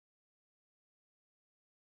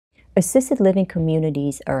Assisted living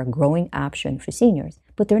communities are a growing option for seniors,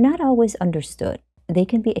 but they're not always understood. They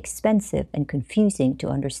can be expensive and confusing to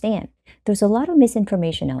understand. There's a lot of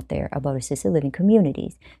misinformation out there about assisted living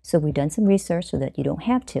communities, so we've done some research so that you don't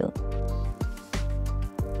have to.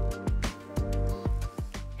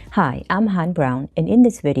 Hi, I'm Han Brown, and in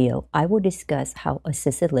this video, I will discuss how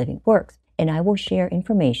assisted living works, and I will share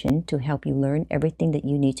information to help you learn everything that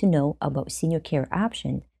you need to know about senior care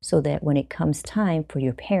options so that when it comes time for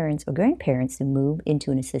your parents or grandparents to move into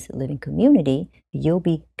an assisted living community, you'll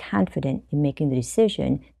be confident in making the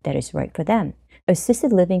decision that is right for them.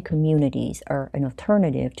 Assisted living communities are an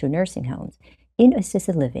alternative to nursing homes. In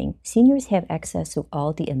assisted living, seniors have access to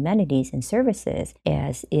all the amenities and services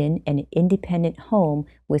as in an independent home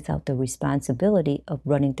without the responsibility of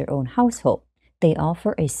running their own household. They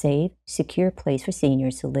offer a safe, secure place for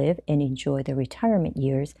seniors to live and enjoy their retirement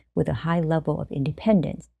years with a high level of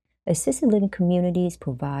independence. Assisted living communities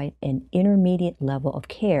provide an intermediate level of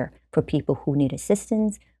care for people who need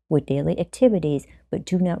assistance with daily activities but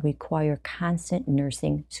do not require constant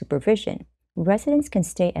nursing supervision. Residents can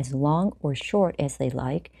stay as long or short as they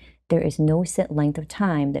like. There is no set length of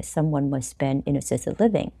time that someone must spend in assisted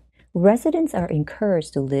living. Residents are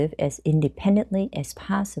encouraged to live as independently as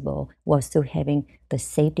possible while still having the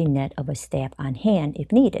safety net of a staff on hand if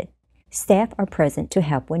needed. Staff are present to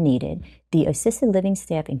help when needed. The assisted living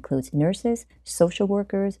staff includes nurses, social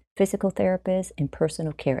workers, physical therapists, and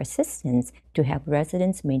personal care assistants to help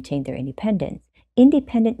residents maintain their independence.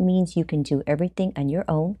 Independent means you can do everything on your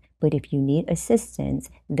own, but if you need assistance,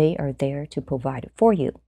 they are there to provide it for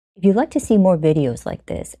you. If you'd like to see more videos like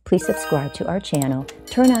this, please subscribe to our channel,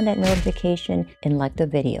 turn on that notification, and like the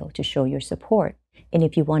video to show your support. And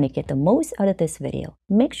if you want to get the most out of this video,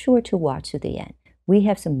 make sure to watch to the end. We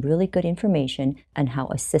have some really good information on how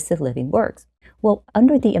assisted living works. Well,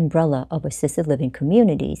 under the umbrella of assisted living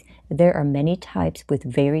communities, there are many types with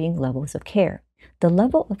varying levels of care. The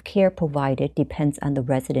level of care provided depends on the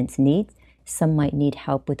resident's needs. Some might need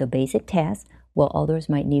help with a basic task, while others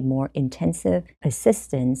might need more intensive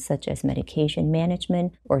assistance such as medication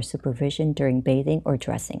management or supervision during bathing or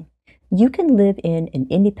dressing. You can live in an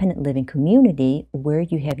independent living community where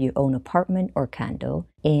you have your own apartment or condo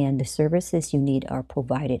and the services you need are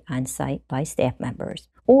provided on site by staff members.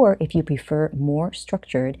 Or if you prefer more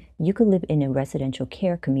structured, you could live in a residential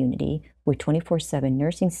care community with 24/7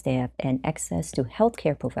 nursing staff and access to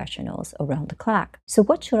healthcare professionals around the clock. So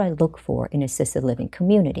what should I look for in an assisted living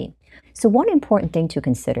community? So one important thing to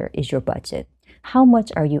consider is your budget. How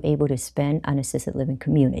much are you able to spend on assisted living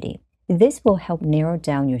community? This will help narrow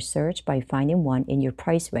down your search by finding one in your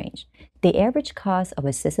price range. The average cost of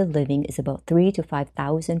assisted living is about $3,000 to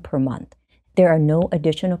 $5,000 per month. There are no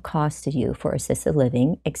additional costs to you for assisted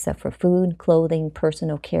living except for food, clothing,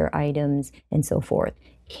 personal care items, and so forth.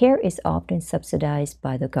 Care is often subsidized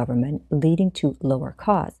by the government, leading to lower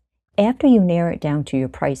costs. After you narrow it down to your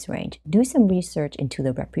price range, do some research into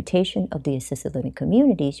the reputation of the assisted living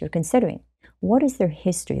communities you're considering. What is their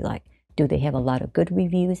history like? Do they have a lot of good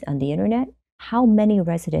reviews on the internet? How many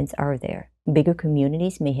residents are there? Bigger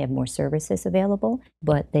communities may have more services available,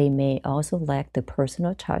 but they may also lack the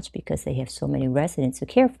personal touch because they have so many residents to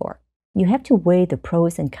care for. You have to weigh the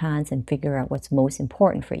pros and cons and figure out what's most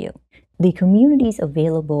important for you. The communities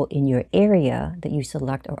available in your area that you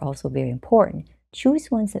select are also very important.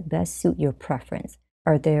 Choose ones that best suit your preference.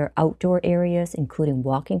 Are there outdoor areas, including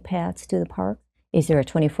walking paths to the park? Is there a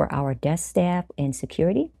 24-hour desk staff and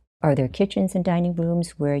security? Are there kitchens and dining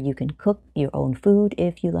rooms where you can cook your own food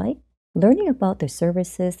if you like? Learning about the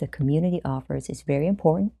services the community offers is very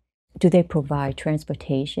important. Do they provide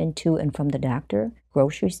transportation to and from the doctor,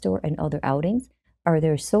 grocery store, and other outings? Are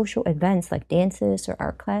there social events like dances or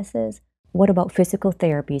art classes? What about physical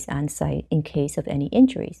therapies on site in case of any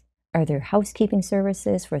injuries? Are there housekeeping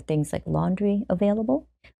services for things like laundry available?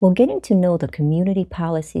 Well, getting to know the community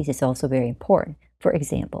policies is also very important. For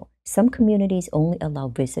example, some communities only allow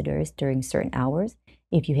visitors during certain hours.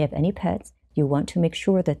 If you have any pets, you want to make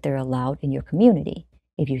sure that they're allowed in your community.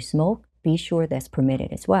 If you smoke, be sure that's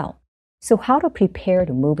permitted as well. So how to prepare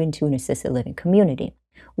to move into an assisted living community?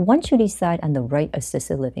 Once you decide on the right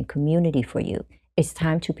assisted living community for you, it's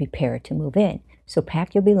time to prepare to move in. So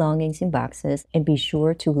pack your belongings in boxes and be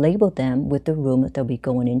sure to label them with the room that they'll be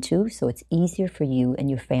going into so it's easier for you and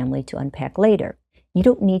your family to unpack later. You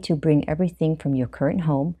don't need to bring everything from your current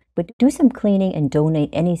home, but do some cleaning and donate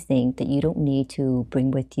anything that you don't need to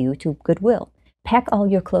bring with you to Goodwill. Pack all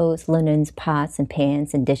your clothes, linens, pots and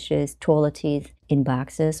pans and dishes, toiletries in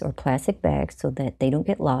boxes or plastic bags so that they don't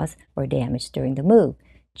get lost or damaged during the move.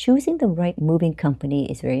 Choosing the right moving company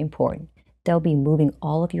is very important. They'll be moving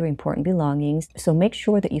all of your important belongings, so make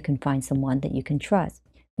sure that you can find someone that you can trust.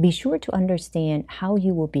 Be sure to understand how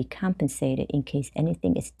you will be compensated in case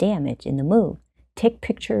anything is damaged in the move. Take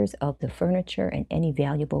pictures of the furniture and any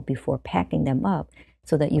valuable before packing them up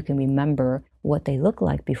so that you can remember what they look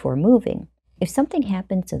like before moving. If something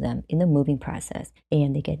happens to them in the moving process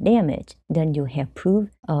and they get damaged, then you'll have proof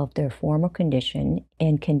of their former condition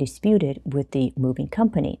and can dispute it with the moving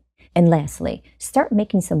company. And lastly, start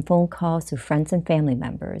making some phone calls to friends and family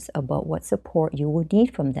members about what support you will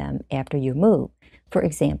need from them after you move. For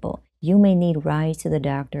example, you may need rides to the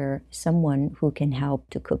doctor, someone who can help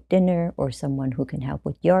to cook dinner, or someone who can help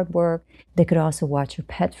with yard work. They could also watch your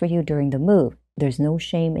pets for you during the move. There's no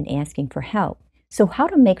shame in asking for help. So how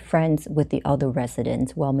to make friends with the other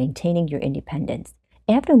residents while maintaining your independence?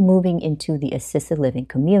 After moving into the assisted living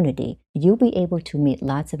community, you'll be able to meet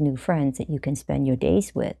lots of new friends that you can spend your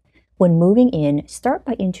days with. When moving in, start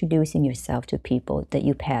by introducing yourself to people that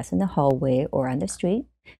you pass in the hallway or on the street.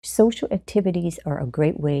 Social activities are a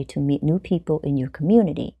great way to meet new people in your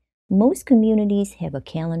community. Most communities have a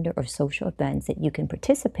calendar of social events that you can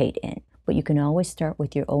participate in, but you can always start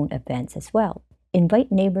with your own events as well.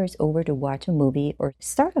 Invite neighbors over to watch a movie or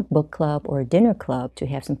start a book club or a dinner club to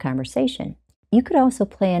have some conversation. You could also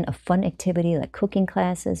plan a fun activity like cooking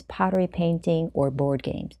classes, pottery painting, or board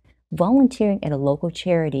games. Volunteering at a local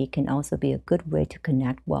charity can also be a good way to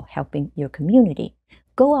connect while helping your community.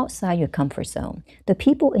 Go outside your comfort zone. The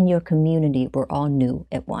people in your community were all new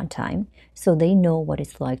at one time, so they know what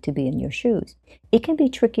it's like to be in your shoes. It can be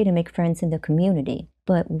tricky to make friends in the community,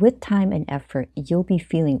 but with time and effort, you'll be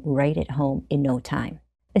feeling right at home in no time.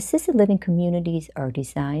 Assisted living communities are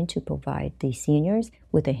designed to provide the seniors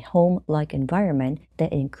with a home-like environment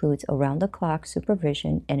that includes around-the-clock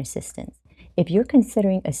supervision and assistance. If you're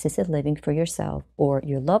considering assisted living for yourself or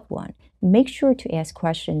your loved one, make sure to ask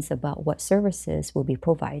questions about what services will be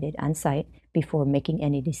provided on site before making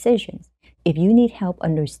any decisions. If you need help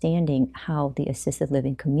understanding how the assisted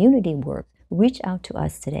living community works, reach out to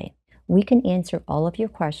us today. We can answer all of your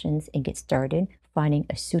questions and get started finding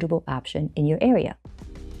a suitable option in your area.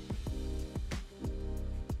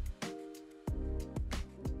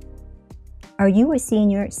 Are you a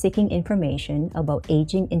senior seeking information about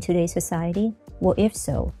aging in today's society? Well, if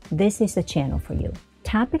so, this is the channel for you.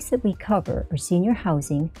 Topics that we cover are senior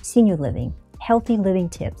housing, senior living, healthy living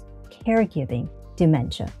tips, caregiving,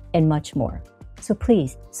 dementia, and much more. So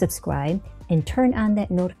please subscribe and turn on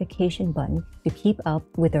that notification button to keep up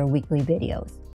with our weekly videos.